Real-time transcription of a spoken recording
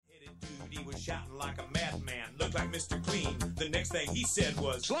shouting like a madman, looked like Mr. Clean. The next thing he said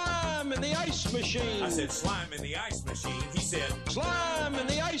was, slime in the ice machine. I said, slime in the ice machine. He said, slime in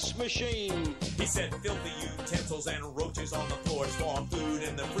the ice machine. He said, filthy utensils and roaches on the floor, storm food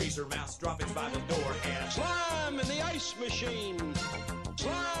in the freezer, mouse droppings by the door, and slime in the ice machine.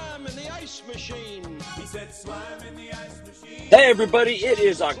 Slime in the ice machine. He said, slime in the ice machine. Hey everybody, it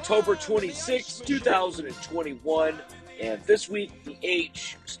is October 26, 2021, and this week the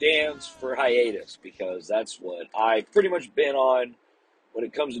H stands for hiatus, because that's what I've pretty much been on when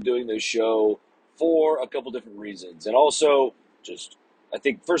it comes to doing this show for a couple different reasons. And also, I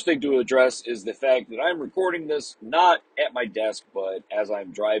think first thing to address is the fact that I'm recording this not at my desk, but as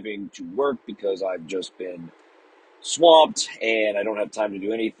I'm driving to work, because I've just been swamped and I don't have time to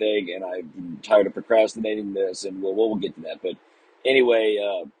do anything, and I'm tired of procrastinating this, and we'll get to that. But anyway,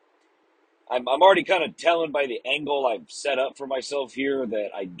 I'm already kind of telling by the angle I've set up for myself here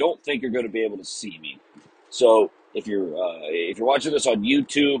that I don't think you're going to be able to see me. So if you're watching this on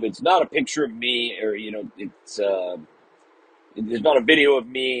YouTube, it's not a picture of me, or there's not a video of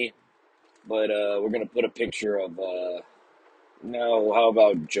me, but we're going to put a picture of no, how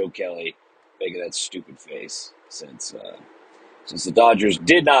about Joe Kelly making that stupid face, since the Dodgers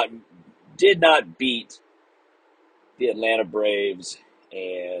did not beat the Atlanta Braves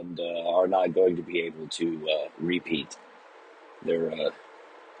and are not going to be able to repeat their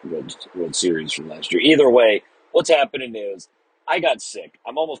World Series from last year. Either way, what's happening is I got sick.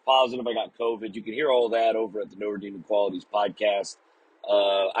 I'm almost positive I got COVID. You can hear all that over at the No Redeeming Qualities podcast.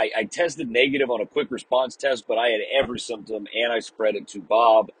 I tested negative on a quick response test, but I had every symptom, and I spread it to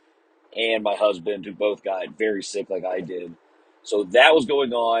Bob and my husband, who both got very sick like I did. So that was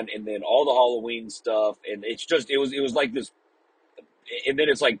going on, and then all the Halloween stuff, and it was like this. And then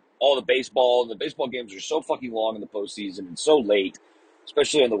it's like all the baseball, and the baseball games are so fucking long in the postseason and so late,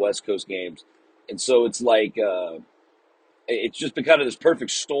 especially on the West Coast games. And so it's like, it's just been kind of this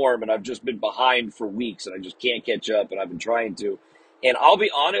perfect storm, and I've just been behind for weeks, and I just can't catch up, and I've been trying to. And I'll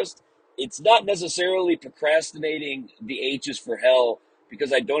be honest, it's not necessarily procrastinating the H's for hell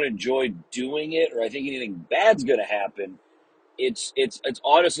because I don't enjoy doing it, or I think anything bad's going to happen. It's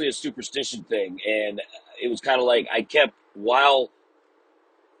honestly a superstition thing, and it was kind of like I kept, while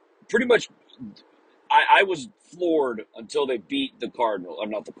pretty much I was floored until they beat the Cardinals. I'm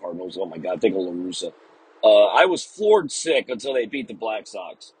not the Cardinals. Oh my God, think of La Russa. I was floored sick until they beat the Black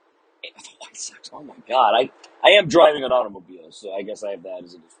Sox. The White Sox. Oh my God, I am driving an automobile, so I guess I have that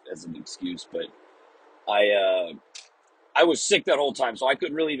as an excuse. But I was sick that whole time, so I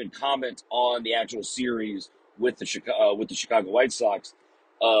couldn't really even comment on the actual series with the Chicago White Sox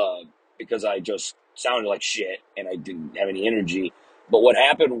because I just sounded like shit and I didn't have any energy. But what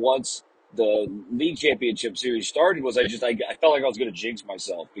happened once the league championship series started was I felt like I was going to jinx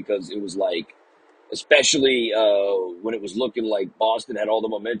myself, because it was like, especially when it was looking like Boston had all the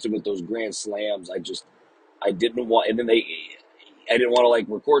momentum with those grand slams, I didn't want, and then I didn't want to like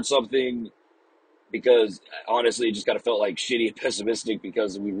record something, because honestly it just kind of felt like shitty and pessimistic,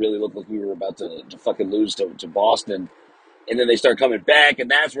 because we really looked like we were about to fucking lose to Boston. And then they start coming back, and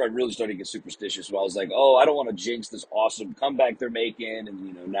that's where I really started to get superstitious. So I was like, oh, I don't want to jinx this awesome comeback they're making,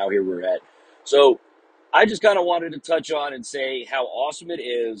 and now here we're at. So I just kind of wanted to touch on and say how awesome it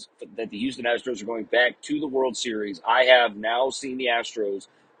is that the Houston Astros are going back to the World Series. I have now seen the Astros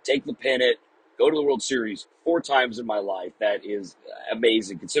take the pennant, go to the World Series 4 times in my life. That is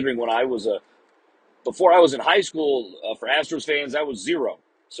amazing, considering before I was in high school, for Astros fans, that was 0.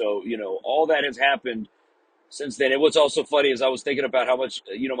 So, all that has happened since then. And what's also funny is I was thinking about how much,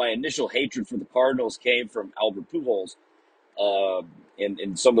 my initial hatred for the Cardinals came from Albert Pujols,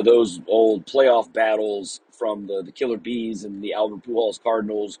 and some of those old playoff battles from the Killer Bees and the Albert Pujols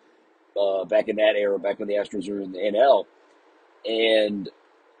Cardinals back in that era, back when the Astros were in the NL. And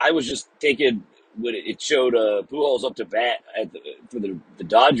I was just thinking, when it showed Pujols up to bat for the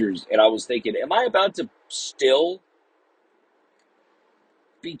Dodgers, and I was thinking, am I about to still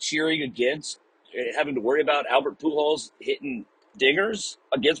be cheering against, having to worry about Albert Pujols hitting dingers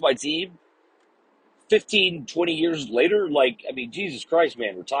against my team 15, 20 years later? Like, I mean, Jesus Christ,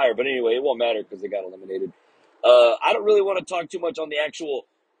 man, retire. But anyway, it won't matter because they got eliminated. I don't really want to talk too much on the actual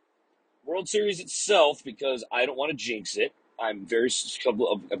World Series itself, because I don't want to jinx it. I'm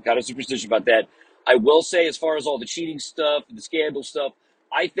kind of superstitious about that. I will say, as far as all the cheating stuff, the scandal stuff,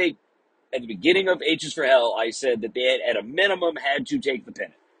 I think at the beginning of H's for Hell, I said that they had, at a minimum, had to take the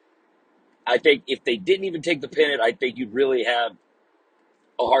pennant. I think if they didn't even take the pennant, I think you'd really have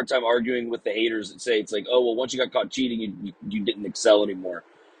a hard time arguing with the haters that say it's like, oh, well, once you got caught cheating, you didn't excel anymore.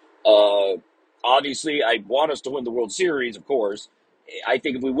 Obviously, I want us to win the World Series, of course, I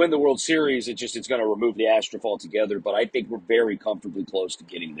think if we win the World Series, it's going to remove the Astros altogether. But I think we're very comfortably close to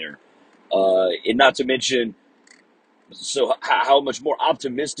getting there. And not to mention, so how much more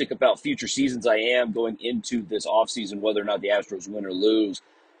optimistic about future seasons I am going into this offseason, whether or not the Astros win or lose.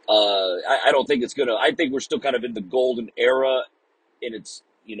 I don't think it's going to, I think we're still kind of in the golden era, and it's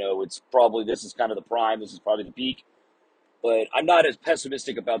probably, this is kind of the prime, this is probably the peak. But I'm not as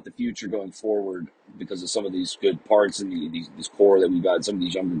pessimistic about the future going forward because of some of these good parts and these core that we've got, some of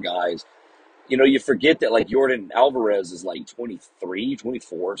these younger guys. You forget that like Jordan Alvarez is like 23,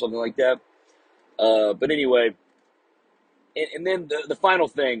 24, something like that. But anyway, and then the final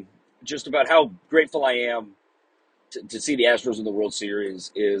thing, just about how grateful I am to see the Astros in the World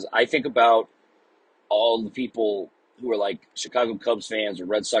Series, is I think about all the people who are like Chicago Cubs fans or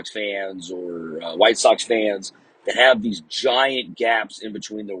Red Sox fans or White Sox fans that have these giant gaps in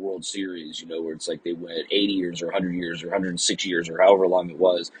between their World Series, where it's like they went 80 years or 100 years or 106 years or however long it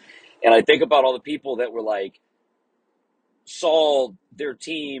was. And I think about all the people that were like, saw their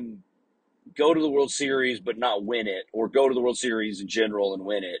team go to the World Series but not win it, or go to the World Series in general and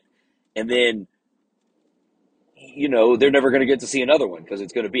win it. And then, they're never going to get to see another one because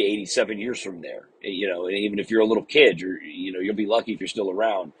it's going to be 87 years from there. And even if you're a little kid, you'll be lucky if you're still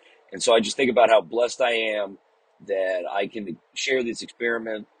around. And so I just think about how blessed I am that I can share this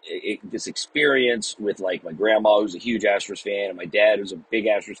this experience with like my grandma, who's a huge Astros fan, and my dad, who's a big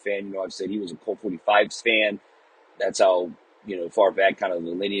Astros fan. I've said he was a Colt 45s fan. That's how, far back kind of the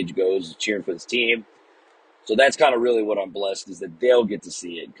lineage goes, cheering for this team. So that's kind of really what I'm blessed, is that they'll get to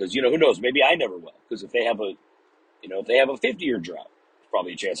see it. Because, who knows, maybe I never will. Because if they have a 50-year drought, there's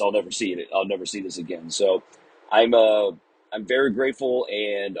probably a chance I'll never see it. I'll never see this again. So I'm very grateful.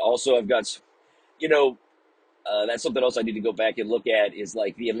 And also I've got, that's something else I need to go back and look at, is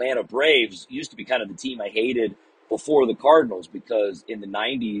like the Atlanta Braves used to be kind of the team I hated before the Cardinals, because in the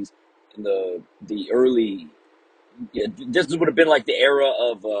 90s, in the early, this would have been like the era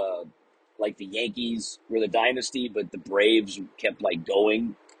of like the Yankees were the dynasty, but the Braves kept like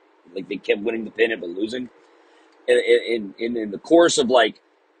going, like they kept winning the pennant but losing. And in the course of like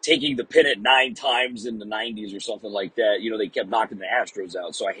taking the pennant 9 times in the 90s or something like that, they kept knocking the Astros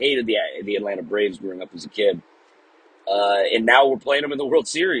out. So I hated the Atlanta Braves growing up as a kid. And now we're playing them in the World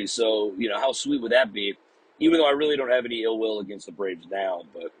Series. So, how sweet would that be? Even though I really don't have any ill will against the Braves now.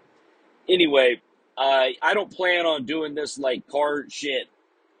 But anyway, I don't plan on doing this like car shit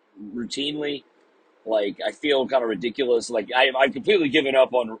routinely. Like, I feel kind of ridiculous. Like, I've completely given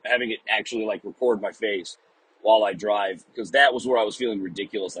up on having it actually like record my face while I drive, because that was where I was feeling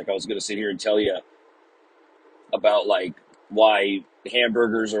ridiculous. Like, I was going to sit here and tell you about like why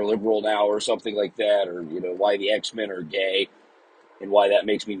hamburgers are liberal now or something like that, or why the X-Men are gay and why that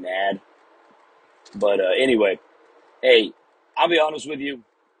makes me mad. But anyway, hey, I'll be honest with you,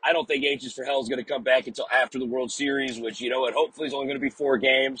 I don't think H's for Hell is going to come back until after the World Series, which, hopefully is only going to be 4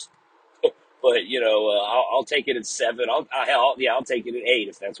 games. But I'll take it at 7. I'll take it at 8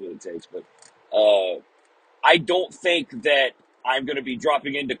 if that's what it takes. But I don't think that I'm going to be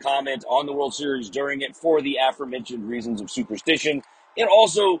dropping in to comment on the World Series during it, for the aforementioned reasons of superstition. And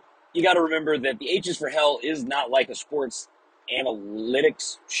also, you got to remember that the H's for Hell is not like a sports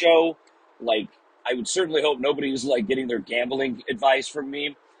analytics show. Like, I would certainly hope nobody's like getting their gambling advice from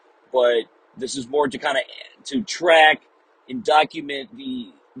me, but this is more to kind of to track and document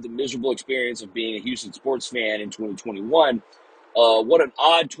the miserable experience of being a Houston sports fan in 2021. What an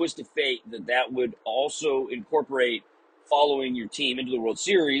odd twist of fate that would also incorporate following your team into the World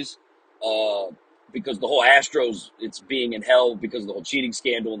Series, because the whole Astros, it's being in hell because of the whole cheating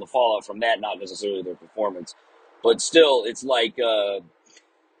scandal and the fallout from that, not necessarily their performance. But still, it's like,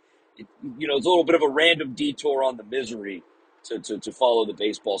 it's a little bit of a random detour on the misery to follow the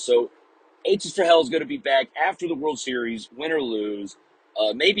baseball. So H's for Hell is going to be back after the World Series, win or lose.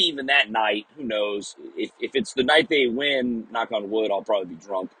 Maybe even that night, who knows? If it's the night they win, knock on wood, I'll probably be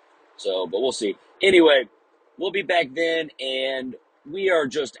drunk. So, but we'll see. Anyway, we'll be back then, and we are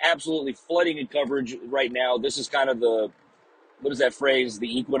just absolutely flooding in coverage right now. This is kind of what is that phrase?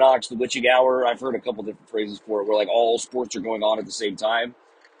 The equinox, the witching hour. I've heard a couple different phrases for it, where like all sports are going on at the same time.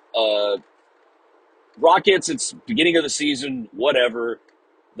 Rockets, it's beginning of the season, whatever.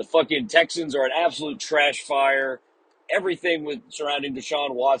 The fucking Texans are an absolute trash fire. Everything surrounding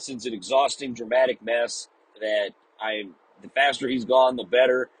Deshaun Watson's an exhausting, dramatic mess that the faster he's gone, the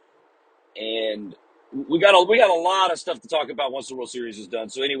better. And we got a lot of stuff to talk about once the World Series is done.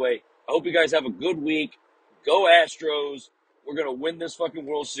 So anyway, I hope you guys have a good week. Go Astros. We're going to win this fucking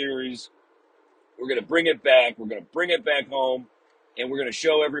World Series. We're going to bring it back. We're going to bring it back home. And we're going to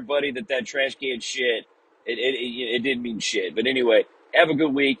show everybody that trash can shit, it didn't mean shit. But anyway, Have a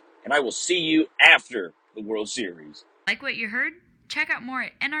good week, and I will see you after the World Series. Like what you heard? Check out more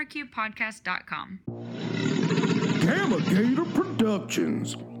at nrqpodcast.com. Gamma Gator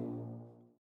Productions.